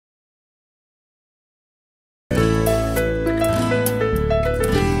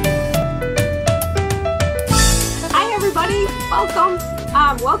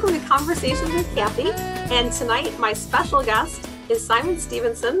welcome to Conversations with Cathy. And tonight, my special guest is Simon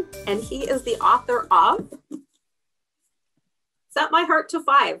Stephenson, and he is the author of Set My Heart to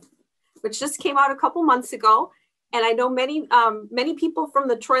 5, which just came out a couple months ago. And I know many people from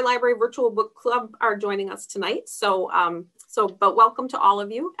the Troy Library Virtual Book Club are joining us tonight. But welcome to all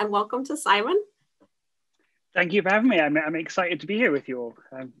of you, and welcome to Simon. Thank you for having me. I'm excited to be here with you all.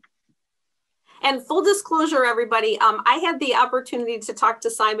 And full disclosure, everybody, I had the opportunity to talk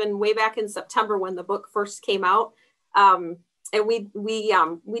to Simon way back in September when the book first came out. And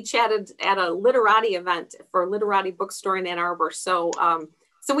we chatted at a literati event for a literati bookstore in Ann Arbor. So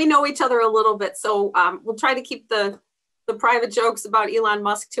we know each other a little bit. So we'll try to keep the private jokes about Elon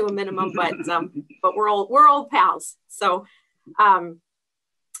Musk to a minimum, but we're old pals. So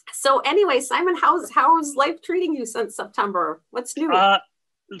anyway, Simon, how's life treating you since September? What's new?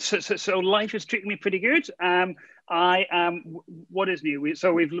 So life is treating me pretty good. I am. What is new?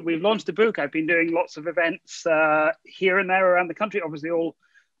 We've launched the book. I've been doing lots of events here and there around the country, obviously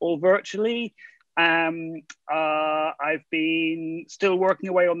all virtually. I've been still working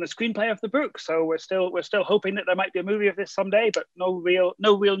away on the screenplay of the book, so we're still hoping that there might be a movie of this someday, but no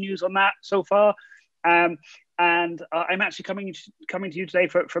real news on that so far. And I'm actually coming to you today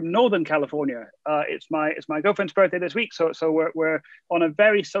from Northern California. It's my girlfriend's birthday this week, so we're on a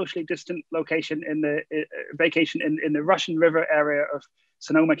very socially distant location in the vacation in the Russian River area of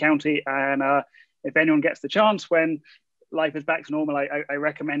Sonoma County. And if anyone gets the chance when life is back to normal, I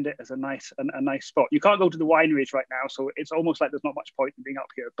recommend it as a nice spot. You can't go to the wineries right now, so it's almost like there's not much point in being up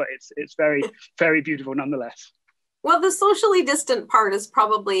here, but it's very, very beautiful nonetheless. Well, the socially distant part is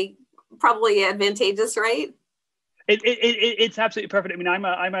probably advantageous, right? It's absolutely perfect. I mean,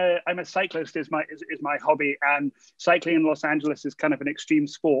 I'm a cyclist is my hobby, and cycling in Los Angeles is kind of an extreme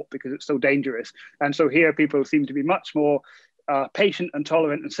sport because it's so dangerous. And so here people seem to be much more patient and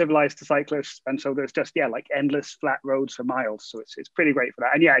tolerant and civilized to cyclists. And so there's just like endless flat roads for miles. So it's pretty great for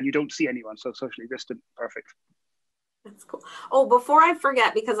that. And and you don't see anyone, so socially distant, perfect. That's cool. Oh, before I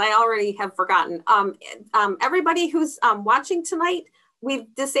forget, because I already have forgotten, everybody who's watching tonight,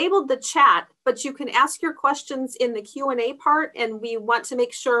 we've disabled the chat, but you can ask your questions in the Q&A part, and we want to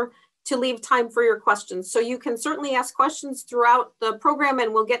make sure to leave time for your questions. So you can certainly ask questions throughout the program,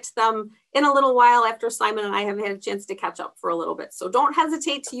 and we'll get to them in a little while after Simon and I have had a chance to catch up for a little bit. So don't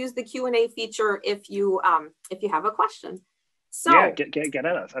hesitate to use the Q&A feature if you have a question. So yeah, get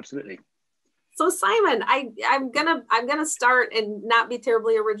at us, absolutely. So Simon, I'm gonna start and not be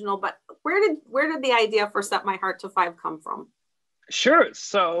terribly original, but where did the idea for Set My Heart to 5 come from? Sure.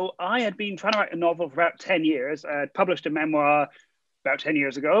 So I had been trying to write a novel for about 10 years. I had published a memoir about 10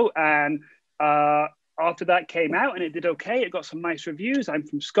 years ago. And after that came out and it did okay. It got some nice reviews. I'm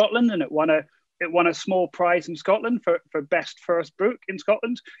from Scotland, and it won a small prize in Scotland for best first book in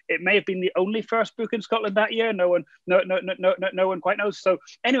Scotland. It may have been the only first book in Scotland that year. No one quite knows. So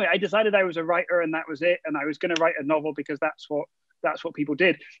anyway, I decided I was a writer and that was it. And I was going to write a novel because that's what people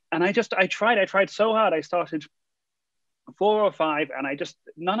did. And I tried so hard. I started 4 or 5, and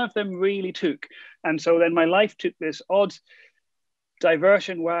none of them really took. And so then my life took this odd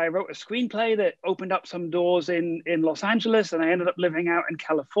diversion where I wrote a screenplay that opened up some doors in Los Angeles, and I ended up living out in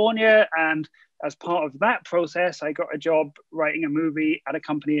California. And as part of that process, I got a job writing a movie at a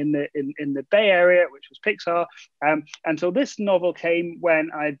company in the Bay Area, which was Pixar. And so this novel came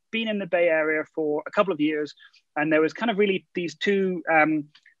when I'd been in the Bay Area for a couple of years, and there was kind of really these two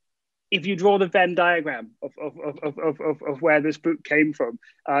if you draw the Venn diagram of where this book came from,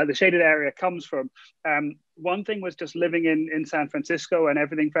 the shaded area comes from. One thing was just living in San Francisco, and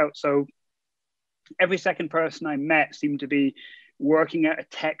everything felt so. Every second person I met seemed to be working at a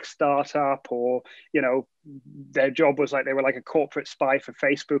tech startup, or their job was like they were like a corporate spy for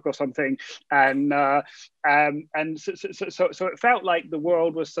Facebook or something. And so it felt like the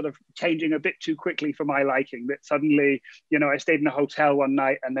world was sort of changing a bit too quickly for my liking. That suddenly, I stayed in a hotel one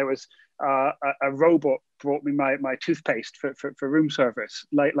night and there was a robot brought me my toothpaste for room service.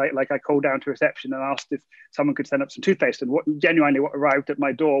 Like I called down to reception and asked if someone could send up some toothpaste, and what arrived at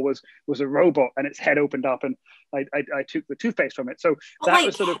my door was a robot, and its head opened up, and I took the toothpaste from it. So that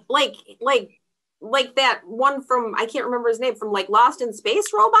was sort of like that one from, I can't remember his name, from like Lost in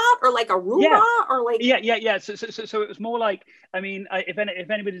Space robot, or like a Roomba, or like So it was more like, I mean, if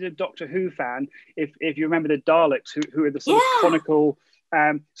anybody's a Doctor Who fan, if you remember the Daleks, who are the sort of conical.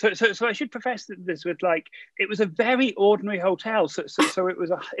 So I should preface this with, like, it was a very ordinary hotel. So it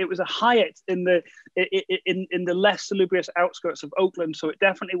was a Hyatt in the less salubrious outskirts of Oakland. So it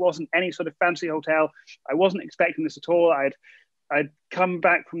definitely wasn't any sort of fancy hotel. I wasn't expecting this at all. I'd come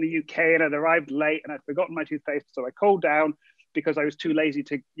back from the UK and I'd arrived late and I'd forgotten my toothpaste. So I called down. because I was too lazy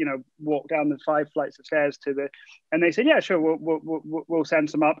to, walk down the 5 flights of stairs and they said, yeah, sure, we'll send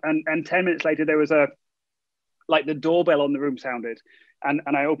some up. And 10 minutes later, there was the doorbell on the room sounded. And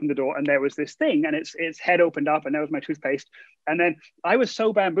I opened the door and there was this thing and its head opened up and there was my toothpaste. And then I was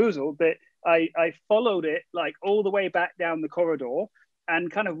so bamboozled that I followed it like all the way back down the corridor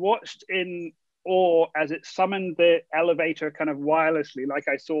and kind of watched in awe as it summoned the elevator kind of wirelessly, like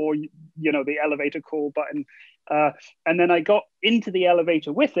I saw, the elevator call button. And then I got into the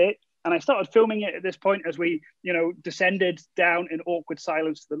elevator with it and I started filming it at this point as we, descended down in awkward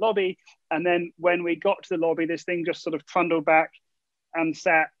silence to the lobby. And then when we got to the lobby, this thing just sort of trundled back and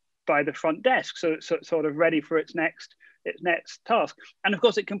sat by the front desk, so sort of ready for its next task. And of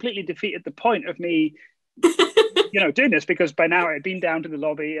course, it completely defeated the point of me, doing this, because by now I had been down to the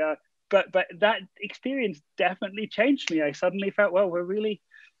lobby. But that experience definitely changed me. I suddenly felt, well, we're really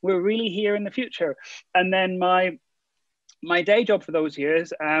here in the future. And then my day job for those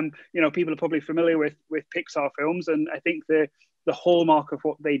years, people are probably familiar with Pixar films, and I think the hallmark of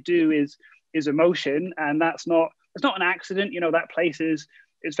what they do is emotion, and it's not an accident. That place is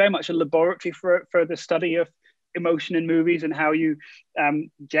very much a laboratory for the study of emotion in movies and how you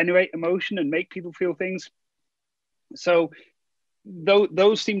generate emotion and make people feel things. So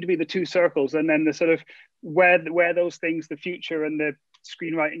those seem to be the two circles, and then the sort of where those things, the future and the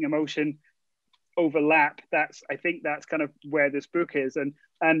screenwriting emotion, overlap. I think that's kind of where this book is, and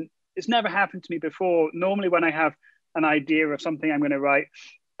it's never happened to me before. Normally, when I have an idea of something I'm going to write,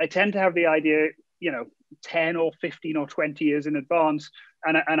 I tend to have the idea, 10 or 15 or 20 years in advance,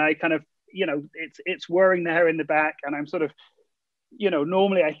 and I kind of, it's whirring there in the back, and I'm sort of,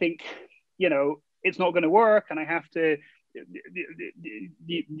 normally I think, it's not going to work, and I have to, I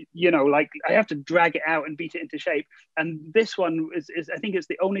have to drag it out and beat it into shape. And this one is I think it's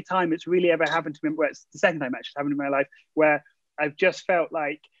the only time it's really ever happened to me, where it's the second time actually happened in my life, where I've just felt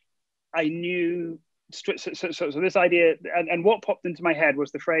like I knew. So this idea, and what popped into my head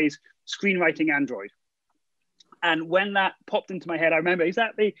was the phrase screenwriting android. And when that popped into my head, I remember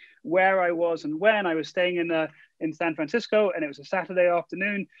exactly where I was and when I was staying in San Francisco, and it was a Saturday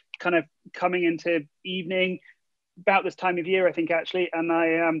afternoon, kind of coming into evening, about this time of year, I think, actually.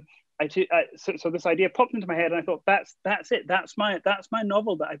 And so this idea popped into my head, and I thought, that's it. That's my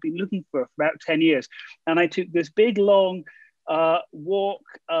novel that I've been looking for about 10 years. And I took this big long walk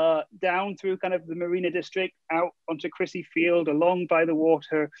down through kind of the Marina District, out onto Crissy Field, along by the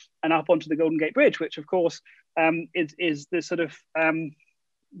water, and up onto the Golden Gate Bridge, which of course is the sort of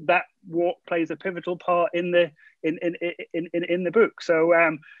that walk plays a pivotal part in the book. So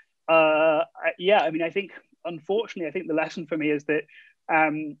yeah, I mean, I think, unfortunately, I think the lesson for me is that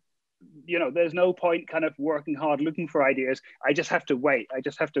there's no point kind of working hard looking for ideas. I just have to wait. I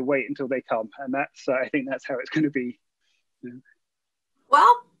just have to wait until they come, and that's I think that's how it's going to be.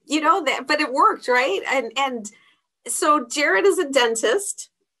 Well, but it worked, right? And so Jared is a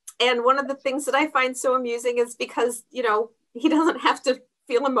dentist, and one of the things that I find so amusing is because he doesn't have to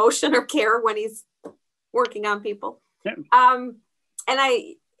feel emotion or care when he's working on people. Yeah. And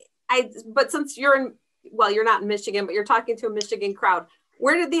but since you're not in Michigan, but you're talking to a Michigan crowd,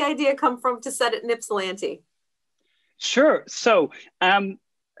 where did the idea come from to set it in Ypsilanti? Sure. So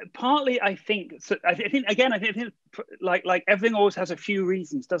partly, I think like everything always has a few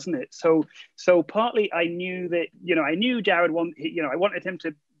reasons, doesn't it? So partly I knew that, I knew Jared I wanted him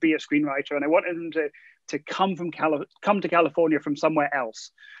to be a screenwriter, and I wanted him to come to California from somewhere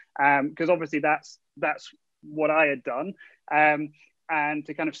else, because obviously that's what I had done, and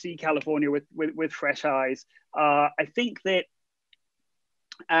to kind of see California with fresh eyes. I think that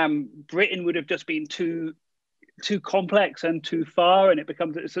Britain would have just been too complex and too far, and it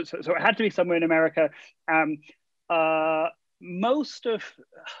becomes so it had to be somewhere in America. Most of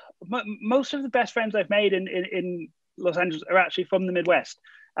the best friends I've made in Los Angeles are actually from the Midwest,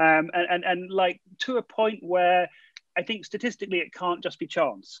 and like to a point where I think statistically it can't just be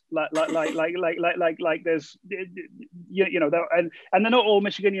chance. Like there's and they're not all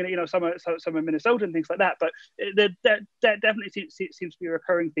Michigan. Some are Minnesota and things like that. But that definitely seems to be a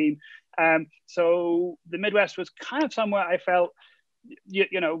recurring theme. So the Midwest was kind of somewhere I felt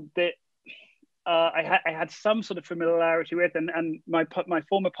that I had some sort of familiarity with, and my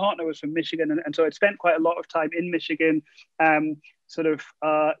former partner was from Michigan, and so I'd spent quite a lot of time in Michigan. Sort of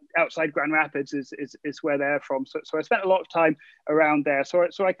outside Grand Rapids is where they're from. So I spent a lot of time around there. So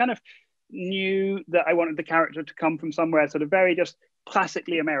I kind of knew that I wanted the character to come from somewhere sort of very just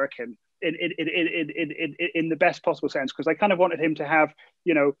classically American in the best possible sense, because I kind of wanted him to have,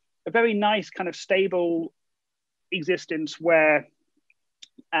 a very nice kind of stable existence where,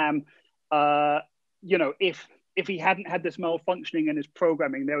 if if he hadn't had this malfunctioning in his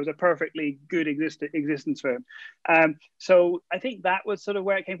programming, there was a perfectly good existence for him. So I think that was sort of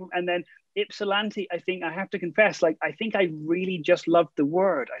where it came from. And then Ypsilanti, I think I have to confess, like, I think I really just loved the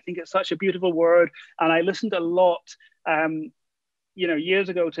word. I think it's such a beautiful word. And I listened a lot, years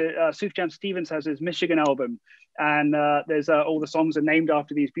ago to Sufjan Stevens has his Michigan album. And there's all the songs are named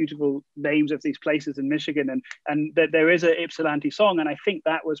after these beautiful names of these places in Michigan. And there is a Ypsilanti song. And I think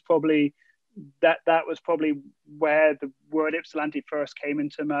that was probably where the word Ypsilanti first came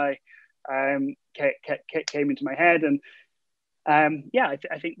into my head. And I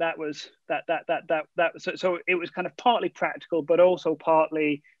think that was that. So it was kind of partly practical, but also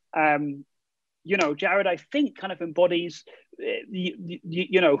partly, Jared, I think, kind of embodies,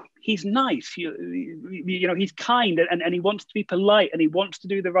 he's nice, he's kind, and he wants to be polite, and he wants to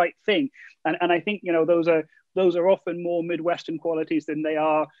do the right thing, and I think those are often more Midwestern qualities than they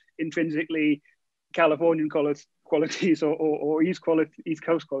are intrinsically Californian qualities or East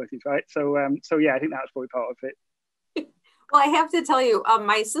Coast qualities, right? So I think that's probably part of it. Well, I have to tell you,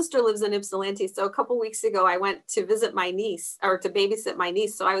 my sister lives in Ypsilanti. So a couple of weeks ago, I went to visit my niece, or to babysit my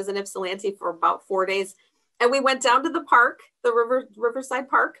niece. So I was in Ypsilanti for about 4 days. And we went down to the park, the Riverside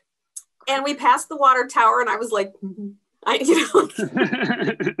Park, and we passed the water tower. And I was like,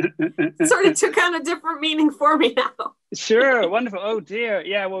 sort of took on a different meaning for me now. Sure, wonderful. Oh dear,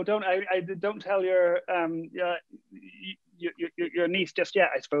 yeah. Well, don't tell your niece just yet.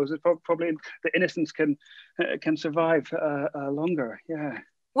 I suppose it's probably the innocence can survive longer. Yeah.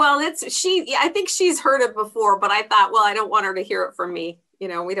 Well, I think she's heard it before, but I thought, well, I don't want her to hear it from me. We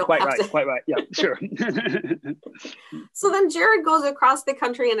don't quite have right, to. Quite right. Yeah, sure. So then Jared goes across the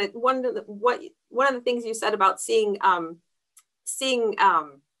country, and one of the things you said about seeing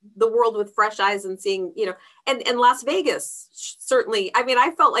the world with fresh eyes and seeing, and Las Vegas, certainly. I mean,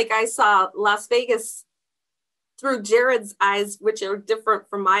 I felt like I saw Las Vegas through Jared's eyes, which are different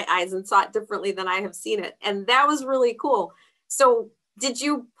from my eyes, and saw it differently than I have seen it. And that was really cool. So did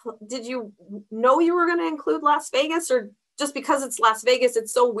you know you were going to include Las Vegas, or just because it's Las Vegas,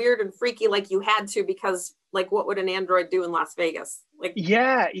 it's so weird and freaky, like you had to, because like, what would an android do in Las Vegas? Like,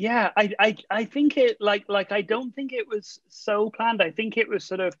 yeah. I think it like I don't think it was so planned. I think it was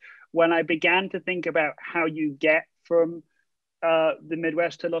sort of when I began to think about how you get from the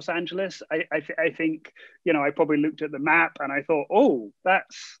Midwest to Los Angeles. I think I probably looked at the map and I thought, oh,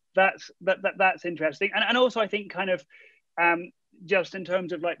 that's interesting. And also I think kind of just in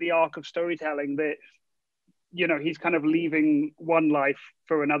terms of like the arc of storytelling, that he's kind of leaving one life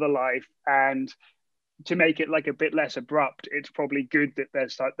for another life, and to make it like a bit less abrupt, it's probably good that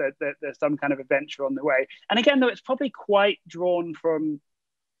there's some kind of adventure on the way. And again, though, it's probably quite drawn from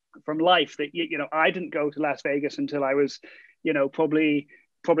life that I didn't go to Las Vegas until I was probably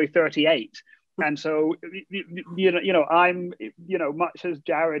 38, and so I'm much as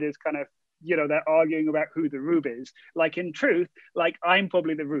Jared is kind of they're arguing about who the Rube is. Like, in truth, like, I'm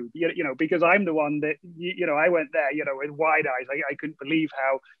probably the Rube, because I'm the one that, I went there, with wide eyes. I couldn't believe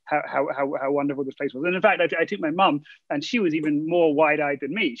how wonderful this place was. And in fact, I took my mum, and she was even more wide-eyed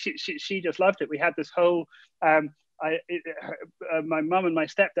than me. She just loved it. We had this whole, my mum and my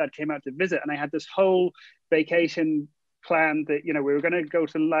stepdad came out to visit, and I had this whole vacation planned that, we were going to go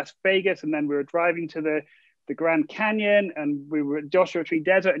to Las Vegas, and then we were driving to the Grand Canyon, and we were at Joshua Tree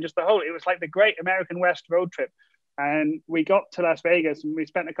Desert, and just it was like the great American West road trip. And we got to Las Vegas, and we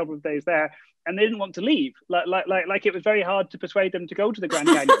spent a couple of days there, and they didn't want to leave. Like it was very hard to persuade them to go to the Grand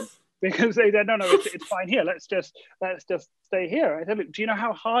Canyon because they said, no, it's fine here. Let's just stay here. I said, look, do you know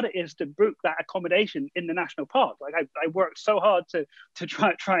how hard it is to book that accommodation in the national park? Like, I worked so hard to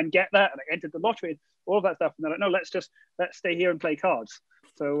try and get that, and I entered the lottery, all of that stuff. And they're like, no, let's stay here and play cards.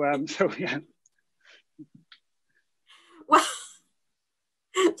 So yeah. Well,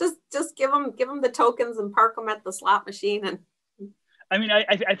 just give them the tokens and park them at the slot machine. And I mean,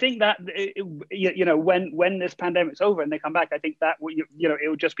 I think that when this pandemic's over and they come back, I think that it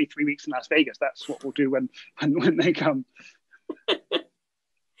will just be 3 weeks in Las Vegas. That's what we'll do when they come.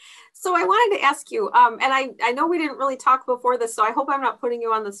 So I wanted to ask you, and I know we didn't really talk before this, so I hope I'm not putting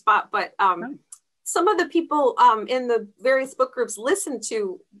you on the spot, but no. Some of the people in the various book groups listen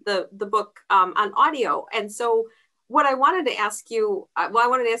to the book on audio, and so what I wanted to ask you, I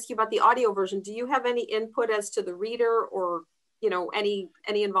wanted to ask you about the audio version. Do you have any input as to the reader, or any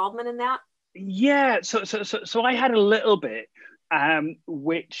involvement in that? Yeah, so I had a little bit,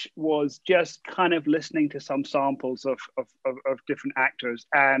 which was just kind of listening to some samples of different actors.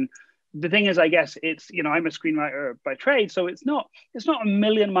 And the thing is, I guess it's I'm a screenwriter by trade, so it's not a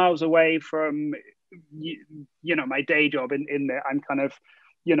million miles away from my day job in that I'm kind of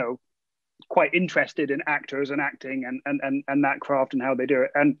quite interested in actors and acting and that craft and how they do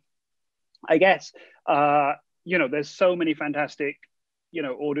it. And I guess, there's so many fantastic,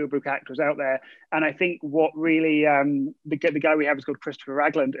 audiobook actors out there. And I think what really, the guy we have is called Christopher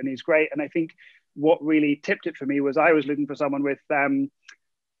Ragland, and he's great. And I think what really tipped it for me was I was looking for someone with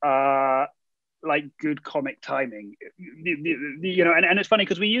like good comic timing, and it's funny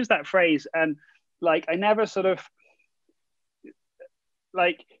because we use that phrase, and like I never sort of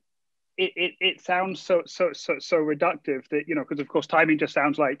like it sounds so reductive that, because of course timing just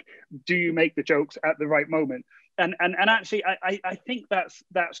sounds like, do you make the jokes at the right moment? And actually I think that's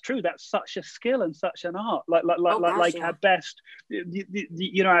true. That's such a skill and such an art. Our best,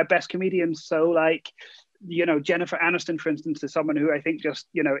 our best comedians. So like, Jennifer Aniston, for instance, is someone who I think just,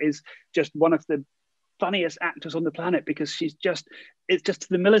 is just one of the funniest actors on the planet, because it's just to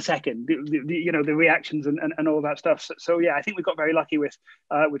the millisecond, the reactions and all that stuff. So yeah, I think we got very lucky with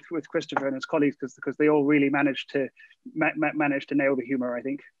Christopher and his colleagues, because they all really managed to nail the humor, I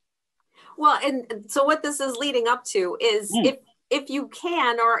think. Well, and so what this is leading up to is if you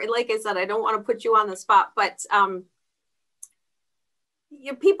can, or like I said, I don't want to put you on the spot, but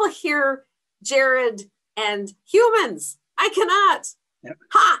people hear Jared and humans, I cannot. Yep.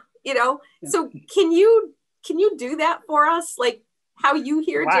 Ha! So can you do that for us, like how you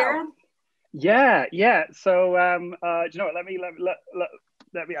hear Jared? Yeah. So do you know what? Let me.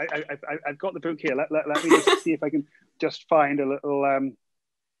 I've got the book here. Let me just see if I can just find a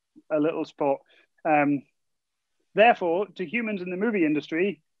little spot. Therefore, to humans in the movie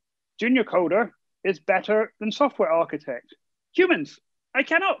industry, junior coder is better than software architect. Humans, I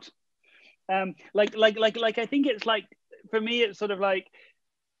cannot. Like I think it's like, for me, it's sort of like,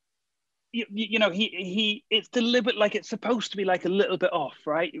 it's deliberate, like it's supposed to be like a little bit off,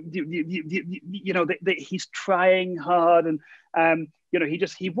 right? He's trying hard, and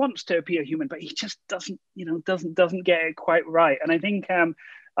he wants to appear human, but he just doesn't get it quite right. And I think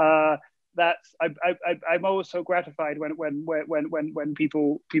that's I'm always so gratified when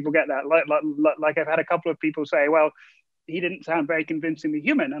people get that. Like I've had a couple of people say, well, he didn't sound very convincingly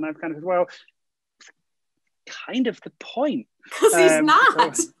human, and I've kind of said, well, kind of the point, because he's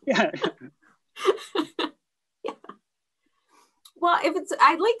not. So, yeah. Yeah. Well,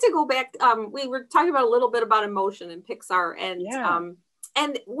 I'd like to go back. We were talking about a little bit about emotion in Pixar, and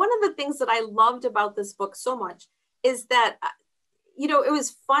and one of the things that I loved about this book so much is that it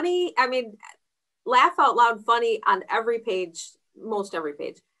was funny. I mean, laugh out loud funny on every page, most every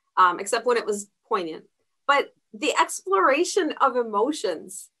page, except when it was poignant. But the exploration of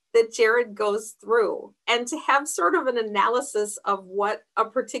emotions that Jared goes through, and to have sort of an analysis of what a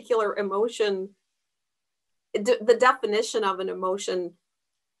particular emotion, the definition of an emotion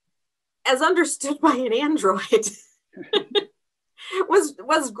as understood by an android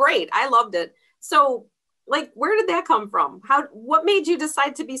was great. I loved it. So like, where did that come from? What made you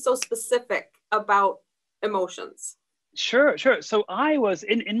decide to be so specific about emotions? Sure. So I was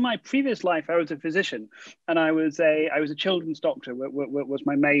in my previous life, I was a physician, and I was a children's doctor. Was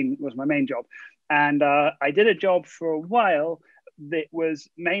my main job, and I did a job for a while that was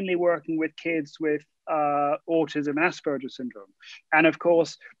mainly working with kids with autism, Asperger's syndrome, and of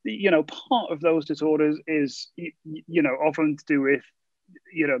course, part of those disorders is often to do with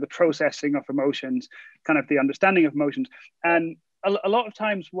the processing of emotions, kind of the understanding of emotions, and a lot of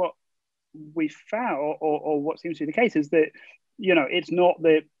times what we found, or what seems to be the case, is that it's not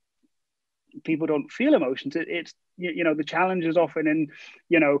that people don't feel emotions. It's the challenge is often in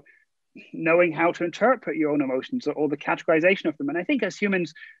knowing how to interpret your own emotions, or the categorization of them. And I think as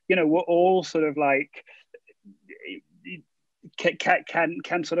humans, we're all sort of like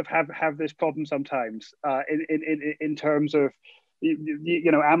can sort of have this problem sometimes, in terms of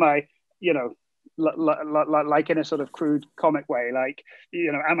am I like in a sort of crude comic way, like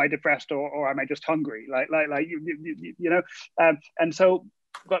am I depressed, or am I just hungry, and so,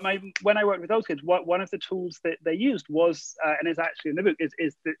 but when I worked with those kids, one of the tools that they used was, and is actually in the book,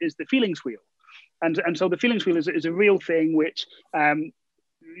 is the feelings wheel, and so the feelings wheel is a real thing, which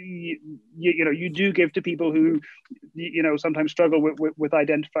you do give to people who sometimes struggle with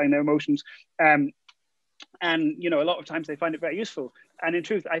identifying their emotions, and a lot of times they find it very useful. And in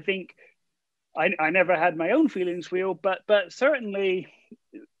truth, I think I never had my own feelings wheel, but certainly,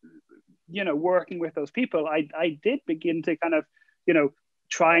 working with those people, I did begin to kind of,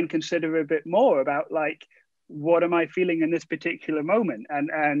 try and consider a bit more about, like, what am I feeling in this particular moment?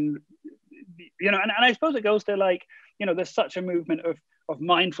 And I suppose it goes to, like, there's such a movement of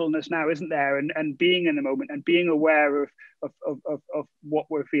mindfulness now, isn't there? And being in the moment and being aware of what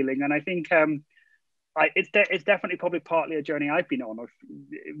we're feeling. And I think, it's definitely probably partly a journey I've been on of,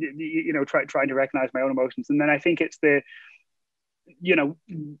 trying to recognize my own emotions. And then I think it's the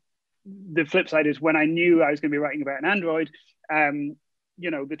flip side is when I knew I was going to be writing about an android,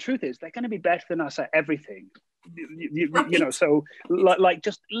 the truth is they're going to be better than us at everything. So like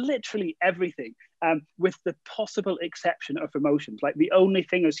just literally everything, with the possible exception of emotions. Like the only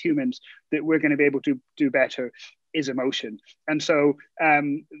thing as humans that we're going to be able to do better is emotion. And so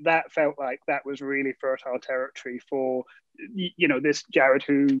that felt like that was really fertile territory for this Jared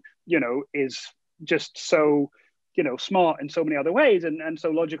who is just so smart in so many other ways and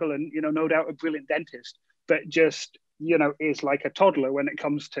so logical and no doubt a brilliant dentist, but just is like a toddler when it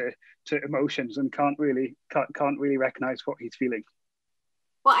comes to emotions and can't really recognize what he's feeling.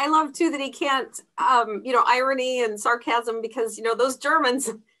 Well, I love too that he can't irony and sarcasm, because those Germans,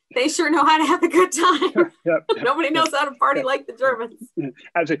 they sure know how to have a good time. Yep. Nobody knows how to party like the Germans.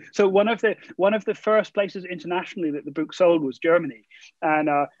 Absolutely. So one of the first places internationally that the book sold was Germany, and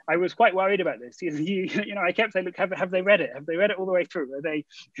I was quite worried about this. I kept saying, "Look, have they read it? Have they read it all the way through? Are they,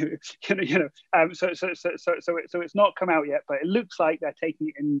 So it's not come out yet, but it looks like they're taking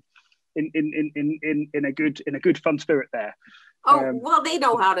it in a good fun spirit there. Oh, well, they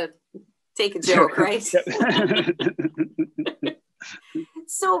know how to take a joke, right?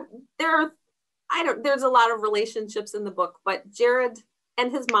 So there's a lot of relationships in the book, but Jared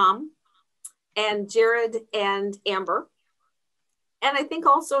and his mom, and Jared and Amber, and I think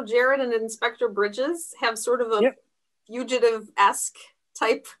also Jared and Inspector Bridges have sort of a fugitive-esque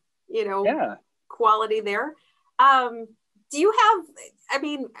type, quality there. Do you have,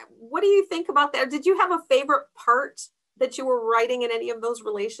 what do you think about that? Did you have a favorite part that you were writing in any of those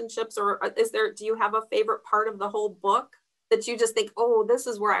relationships, or do you have a favorite part of the whole book that you just think, oh, this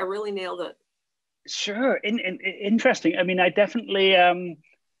is where I really nailed it? Sure. Interesting. I definitely,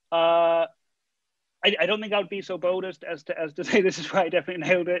 I don't think I would be so bold as to say this is where I definitely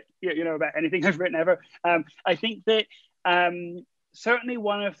nailed it, about anything I've written ever. I think that certainly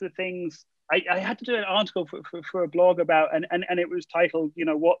one of the things, I had to do an article for a blog about, and it was titled,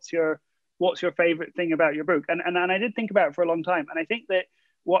 what's your favorite thing about your book? And I did think about it for a long time. And I think that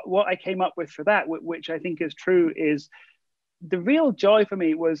what I came up with for that, which I think is true, is the real joy for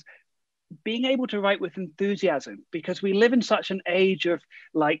me was being able to write with enthusiasm, because we live in such an age of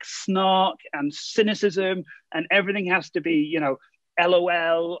like snark and cynicism, and everything has to be,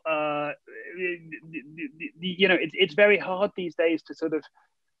 LOL. It's very hard these days to sort of,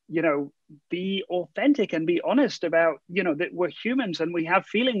 be authentic and be honest about, that we're humans and we have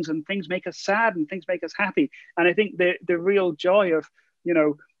feelings and things make us sad and things make us happy. And I think the real joy of,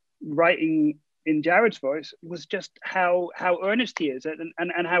 writing in Jared's voice was just how earnest he is, and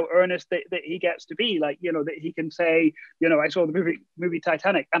how earnest that he gets to be, like, that he can say, I saw the movie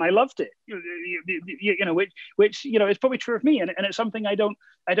Titanic and I loved it, which is probably true of me, and it's something I don't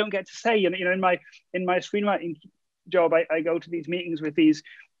get to say. In my screenwriting job, I go to these meetings with these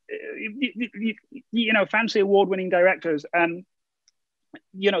fancy award-winning directors, and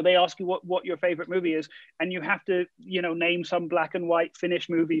they ask you what your favorite movie is, and you have to name some black and white Finnish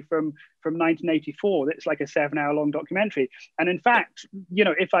movie from 1984 that's like a 7-hour long documentary. And in fact,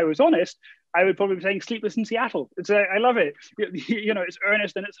 if I was honest, I would probably be saying Sleepless in Seattle. I love it. It's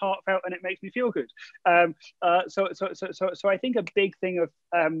earnest and it's heartfelt and it makes me feel good. So I think a big thing of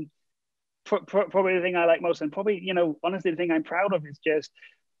probably the thing I like most, and probably honestly the thing I'm proud of, is just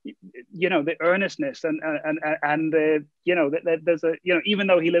the earnestness and the that there's a even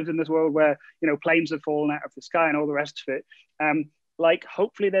though he lives in this world where planes have fallen out of the sky and all the rest of it, like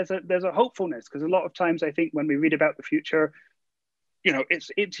hopefully there's a hopefulness, because a lot of times I think when we read about the future,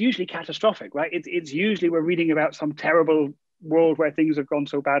 it's usually catastrophic, right? It's usually we're reading about some terrible world where things have gone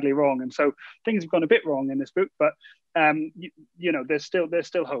so badly wrong, and so things have gone a bit wrong in this book, but there's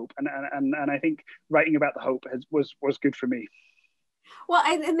still hope, and I think writing about the hope was good for me. Well,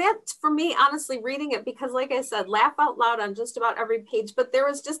 and that's for me, honestly, reading it, because like I said, laugh out loud on just about every page, but there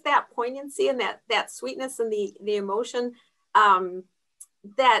was just that poignancy and that sweetness and the emotion,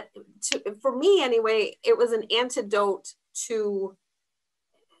 that for me anyway, it was an antidote to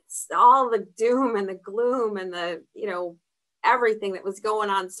all the doom and the gloom and the, everything that was going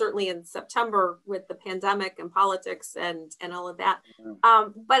on, certainly in September with the pandemic and politics and all of that.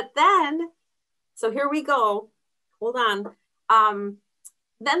 But then, so here we go, hold on.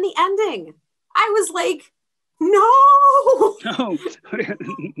 Then the ending, I was like, no.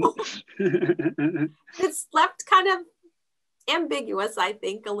 It's left kind of ambiguous, I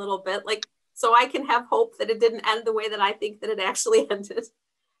think, a little bit, like, so I can have hope that it didn't end the way that I think that it actually ended.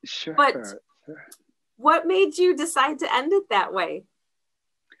 Sure. But what made you decide to end it that way?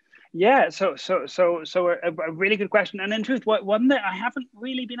 Yeah, a really good question, and in truth, one that I haven't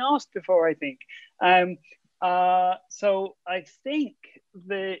really been asked before, I think. So I think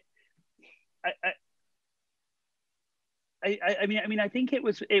that I, I think it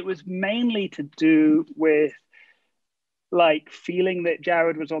was mainly to do with like feeling that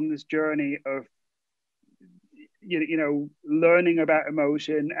Jared was on this journey of learning about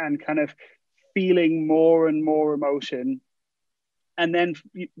emotion and kind of feeling more and more emotion, and then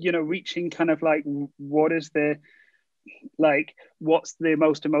reaching kind of like what's the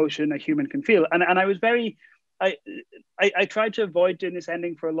most emotion a human can feel. And I was very I tried to avoid doing this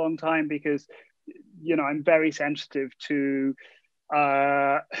ending for a long time because I'm very sensitive to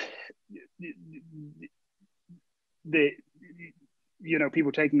the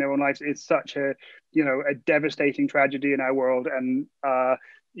people taking their own lives. It's such a a devastating tragedy in our world, and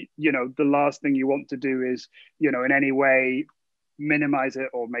the last thing you want to do is in any way minimize it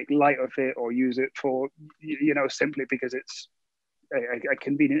or make light of it or use it for simply because it's a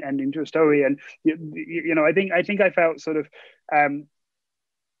convenient ending to a story. And I think I felt sort of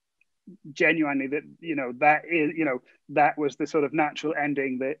genuinely that that is that was the sort of natural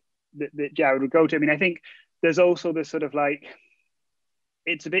ending that Jared would go to. I mean, I think there's also this sort of like,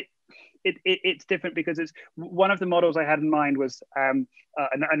 it's a bit it's different because it's one of the models I had in mind was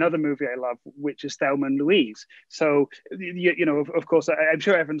another movie I love, which is Thelma and Louise. So of course I'm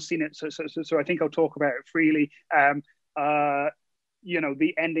sure everyone's seen it, so I think I'll talk about it freely.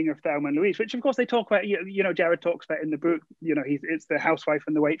 The ending of Thelma and Louise, which of course they talk about, Jared talks about in the book. It's the housewife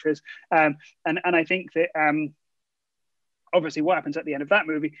and the waitress, and I think that obviously what happens at the end of that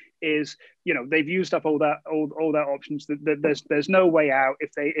movie is they've used up all that options. That there's no way out.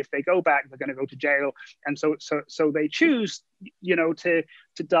 If they go back, they're going to go to jail, and so they choose to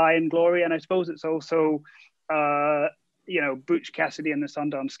die in glory. And I suppose it's also Butch Cassidy and the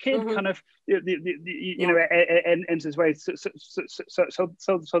Sundance Kid kind of ends his way. So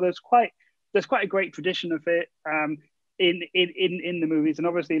there's quite a great tradition of it in the movies. And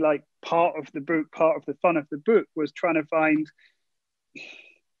obviously, like, part of the fun of the book was trying to find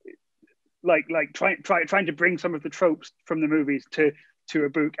trying to bring some of the tropes from the movies to a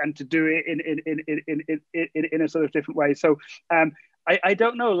book and to do it in a sort of different way. So I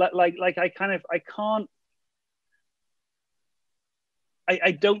don't know,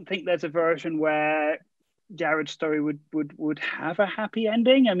 I don't think there's a version where Jared's story would have a happy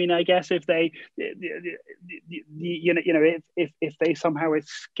ending. I mean, I guess if they, if they somehow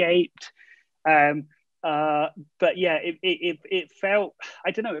escaped, but yeah, it felt,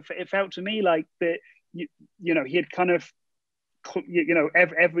 I don't know, it felt to me like that, he had kind of,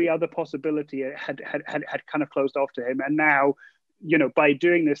 every other possibility had kind of closed off to him, and now, by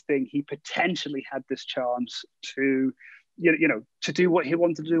doing this thing, he potentially had this chance to to do what he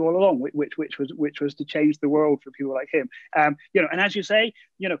wanted to do all along, which was to change the world for people like him. And as you say,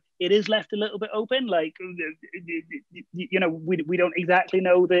 it is left a little bit open. Like, we don't exactly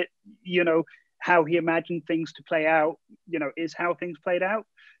know that, how he imagined things to play out, is how things played out.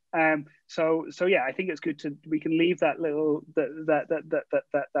 So yeah, I think it's good we can leave that little that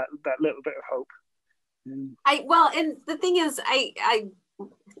little bit of hope. And the thing is,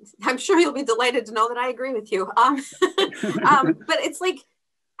 I'm sure you'll be delighted to know that I agree with you. But it's like,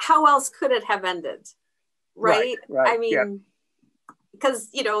 how else could it have ended? Right. I mean, because,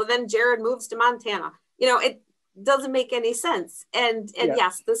 then Jared moves to Montana. It doesn't make any sense. And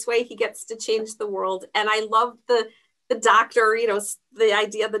yes, this way he gets to change the world. And I love the doctor, the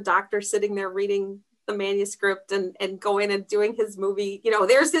idea of the doctor sitting there reading the manuscript and going and doing his movie,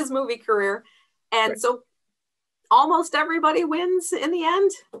 there's his movie career. And so almost everybody wins in the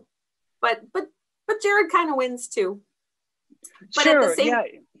end, but Jared kind of wins too. But at the same,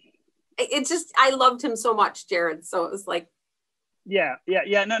 it just, I loved him so much, Jared. So it was like, no,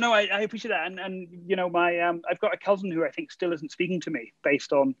 I appreciate that. And my I've got a cousin who I think still isn't speaking to me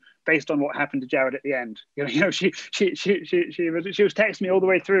based on what happened to Jared at the end. She was texting me all the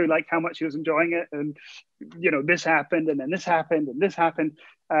way through, like, how much she was enjoying it, and this happened, and then this happened, and this happened,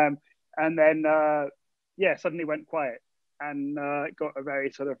 and then suddenly went quiet, and got a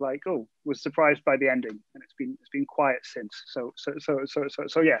very sort of like, was surprised by the ending, and it's been quiet since. So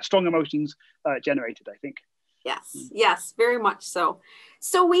yeah, strong emotions generated, I think. Yes, very much so.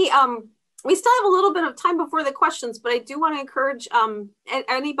 So we still have a little bit of time before the questions, but I do want to encourage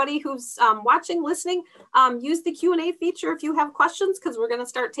anybody who's watching, listening, use the Q&A feature if you have questions, because we're going to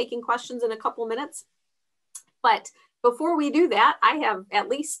start taking questions in a couple minutes. But before we do that, I have at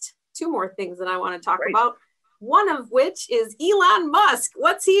least two more things that I want to talk about. One of which is Elon Musk.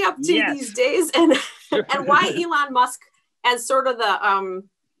 What's he up to these days, and why Elon Musk as sort of the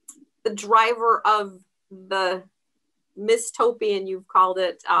the driver of the dystopian, you've called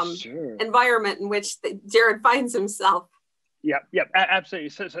it, sure. environment in which Jared finds himself. Yep, absolutely.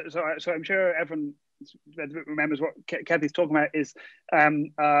 So I'm sure everyone remembers what Cathy's talking about is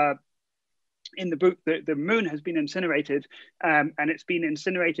in the book, the moon has been incinerated, and it's been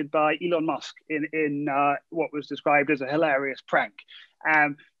incinerated by Elon Musk in what was described as a hilarious prank.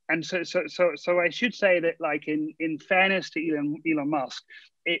 And so I should say that, like, in fairness to Elon Musk,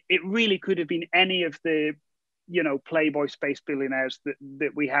 it really could have been any of the, you know, Playboy space billionaires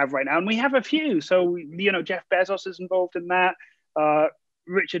that we have right now, and we have a few. So, you know, Jeff Bezos is involved in that.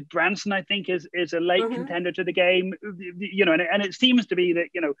 Richard Branson, I think, is a late contender to the game. You know, and it seems to be that,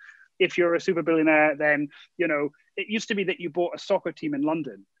 you know, if you're a super billionaire, then, you know, it used to be that you bought a soccer team in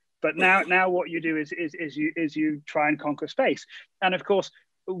London, but now what you do is you try and conquer space. And of course,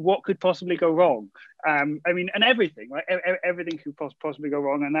 what could possibly go wrong? I mean, and everything, right? Everything could possibly go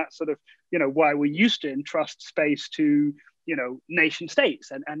wrong, and that's sort of, you know, why we used to entrust space to, you know, nation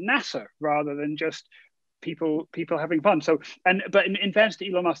states and NASA rather than just people having fun. So, but in fairness to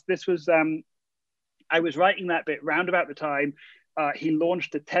Elon Musk, this was I was writing that bit round about the time he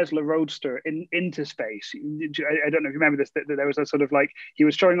launched the Tesla Roadster into space. I don't know if you remember this, that there was a sort of, like, he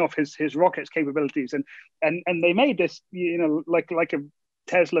was showing off his rocket's capabilities, and they made this, you know, like a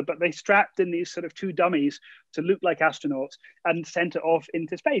Tesla, but they strapped in these sort of two dummies to look like astronauts and sent it off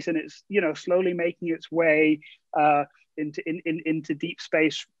into space, and it's, you know, slowly making its way into deep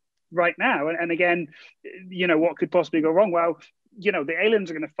space right now. And again, you know, what could possibly go wrong? Well, you know, the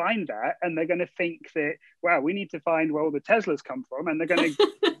aliens are going to find that, and they're going to think that, wow, we need to find where all the Teslas come from, and they're going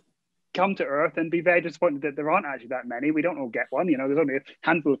to come to Earth and be very disappointed that there aren't actually that many. We don't all get one. You know, there's only a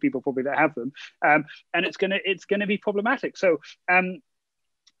handful of people probably that have them, and it's going to be problematic. So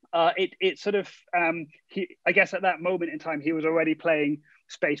it sort of I guess at that moment in time he was already playing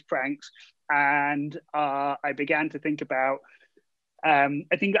space pranks, and I began to think about. I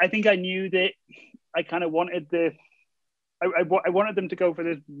think I knew that I kind of wanted I wanted them to go for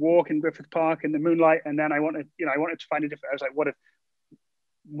this walk in Griffith Park in the moonlight, and then I wanted to find a different. I was like,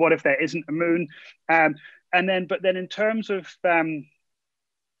 what if there isn't a moon? But then in terms of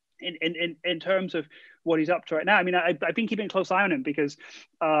in terms of what he's up to right now, I mean, I've been keeping a close eye on him because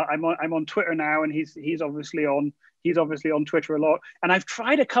I'm on Twitter now, and he's obviously on Twitter a lot. And I've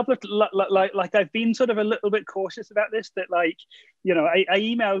tried a couple of like I've been sort of a little bit cautious about this. That, like, you know, I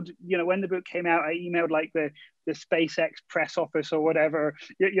emailed, you know, when the book came out, I emailed like the SpaceX press office or whatever,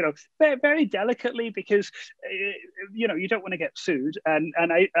 you know, very, very delicately, because you know, you don't want to get sued. And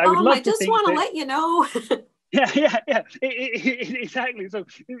I would love I just want to let you know. Yeah, exactly. So,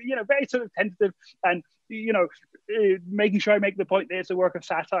 you know, very sort of tentative, and, you know, making sure I make the point that it's a work of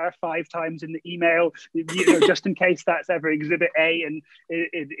satire 5 times in the email, you know, just in case that's ever Exhibit A in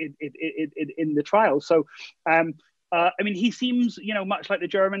the trial. So, I mean, he seems, you know, much like the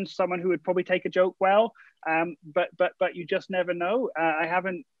Germans, someone who would probably take a joke well, but you just never know. I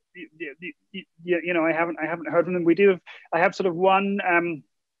haven't, you know, I haven't heard from them. I have sort of one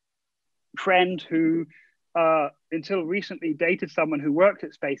friend who until recently dated someone who worked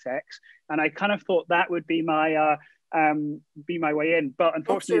at SpaceX, and I kind of thought that would be my way in. But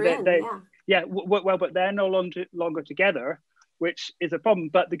unfortunately, but they're no longer together, which is a problem.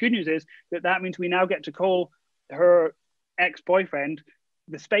 But the good news is that means we now get to call her ex-boyfriend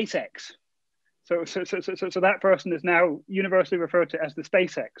the SpaceX. So that person is now universally referred to as the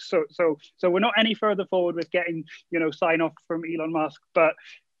SpaceX. So we're not any further forward with getting, you know, sign off from Elon Musk, but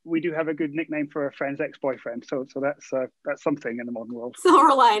we do have a good nickname for a friend's ex-boyfriend. So that's something in the modern world.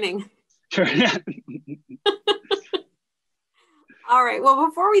 Silver lining. Sure. Yeah. All right. Well,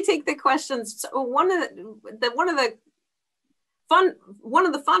 before we take the questions, one of the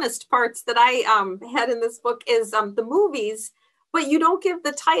funnest parts that I had in this book is the movies, but you don't give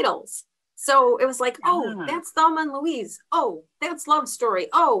the titles. So it was like, oh, that's Thelma and Louise. Oh, that's Love Story.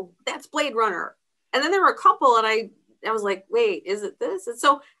 Oh, that's Blade Runner. And then there were a couple, and I was like, wait, is it this? And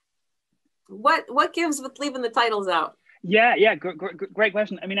so what gives with leaving the titles out? Yeah, great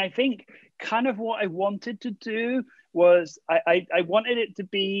question. I mean, I think kind of what I wanted to do was I wanted it to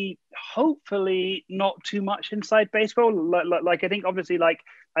be hopefully not too much inside baseball. Like I think obviously, like,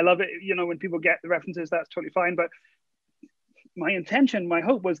 I love it, you know, when people get the references, that's totally fine. But my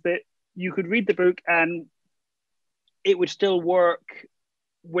hope was that you could read the book and it would still work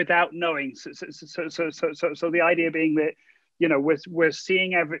without knowing. So the idea being that, you know, we're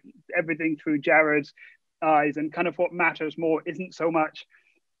seeing everything through Jared's eyes, and kind of what matters more isn't so much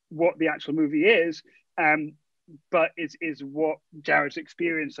what the actual movie is, but is what Jared's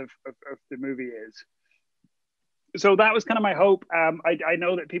experience of the movie is. so that was kind of my hope. I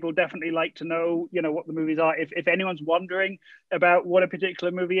know that people definitely like to know, what the movies are. If anyone's wondering about what a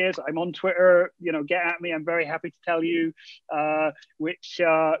particular movie is, I'm on Twitter. Get at me. I'm very happy to tell you which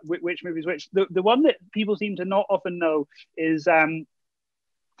movies which. The one that people seem to not often know is the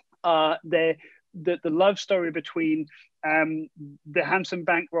love story between the handsome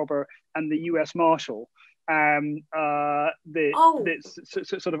bank robber and the U.S. Marshal. Sort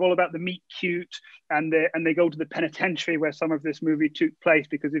of all about the meet cute, and they go to the penitentiary where some of this movie took place,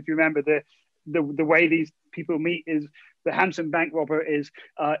 because if you remember, the way these people meet is the handsome bank robber is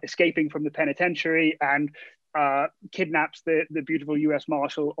escaping from the penitentiary and kidnaps the beautiful U.S.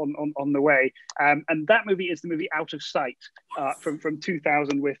 Marshal on the way, and that movie is the movie Out of Sight from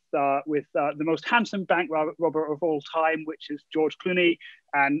 2000 with the most handsome bank robber of all time, which is George Clooney,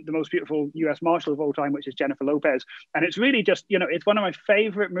 and the most beautiful U.S. Marshal of all time, which is Jennifer Lopez. And it's really just, it's one of my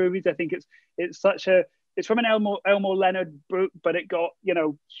favorite movies. I think it's from an Elmore Leonard book, but it got,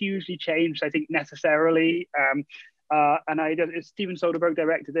 hugely changed, I think, necessarily. And Steven Soderbergh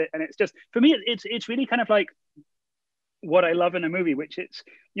directed it, and it's just, for me, it's really kind of like what I love in a movie, which it's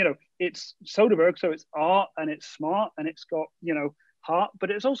Soderbergh, so it's art and it's smart and it's got heart, but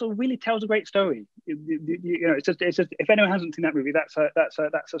it also really tells a great story. It's just if anyone hasn't seen that movie, that's a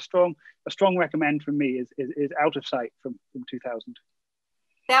strong recommend from me. Is Out of Sight from 2000.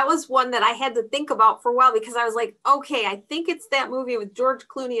 That was one that I had to think about for a while, because I was like, okay, I think it's that movie with George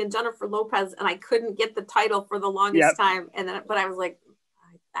Clooney and Jennifer Lopez, and I couldn't get the title for the longest time. And then, but I was like,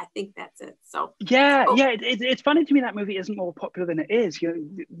 I think that's it. So it's funny to me that movie isn't more popular than it is. I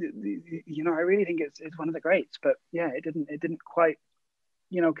really think it's one of the greats, but it didn't quite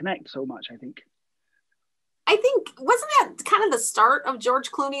connect so much, I think. Wasn't that kind of the start of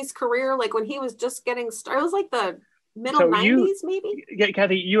George Clooney's career? Like when he was just getting started, it was like the middle 90s, maybe? Yeah,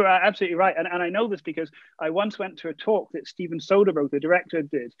 Cathy, you are absolutely right. And I know this because I once went to a talk that Steven Soderbergh, the director,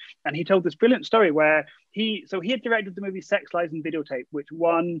 did. And he told this brilliant story where he had directed the movie Sex, Lies and Videotape, which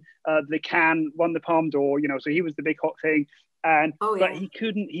won the Palme d'Or, so he was the big hot thing. And but he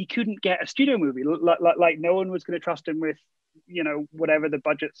couldn't get a studio movie. Like no one was going to trust him with, whatever the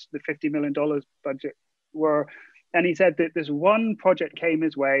budgets, the $50 million budget were. And he said that this one project came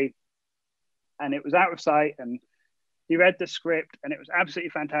his way, and it was Out of Sight, and he read the script and it was absolutely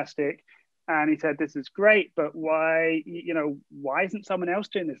fantastic. And he said, this is great, but why isn't someone else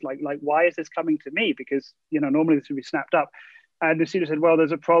doing this? Like, why is this coming to me? Because, normally this would be snapped up. And the studio said, well,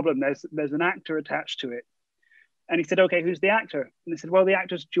 there's a problem. There's an actor attached to it. And he said, okay, who's the actor? And they said, well, the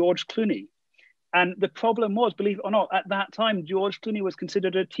actor's George Clooney. And the problem was, believe it or not, at that time, George Clooney was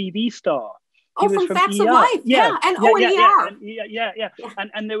considered a TV star. He was from Facts of Life. Yeah. And ER. Yeah.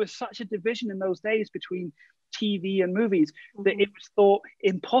 And there was such a division in those days between TV and movies that it was thought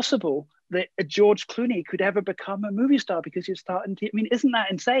impossible that a George Clooney could ever become a movie star because he's starting to, isn't that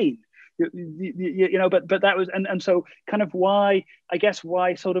insane? But that was, and so kind of why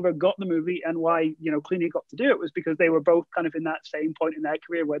Soderbergh got the movie and why, Clooney got to do it was because they were both kind of in that same point in their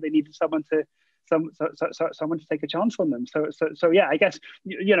career where they needed someone to take a chance on them. So yeah, I guess,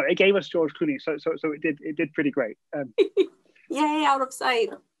 it gave us George Clooney. So it did pretty great. Yay, Out of Sight.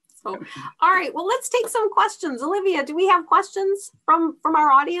 So, all right, well, let's take some questions. Olivia, do we have questions from our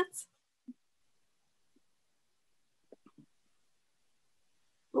audience?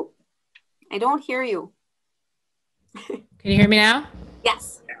 Oh, I don't hear you. Can you hear me now?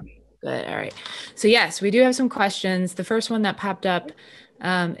 Yes. Good. All right. So yes, we do have some questions. The first one that popped up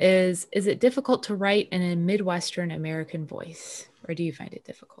is it difficult to write in a Midwestern American voice, or do you find it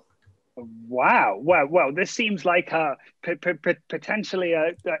difficult? Wow. Well, this seems like potentially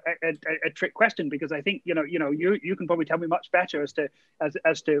a trick question, because I think, you can probably tell me much better as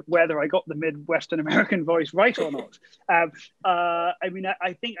to whether I got the Midwestern American voice right or not. I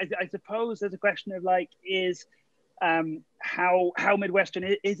suppose there's a question of like, is how Midwestern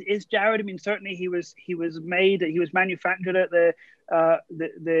is Jared? I mean, certainly he was manufactured at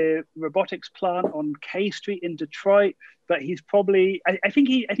the robotics plant on K Street in Detroit, but he's probably I think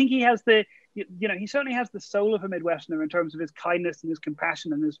he has the he certainly has the soul of a Midwesterner in terms of his kindness and his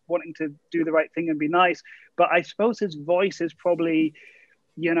compassion and his wanting to do the right thing and be nice. But I suppose his voice is probably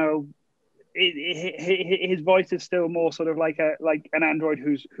his voice is still more sort of like an android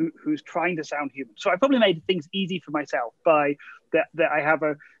who's trying to sound human. So I probably made things easy for myself by that I have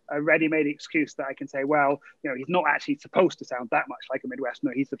a ready-made excuse that I can say, well, he's not actually supposed to sound that much like a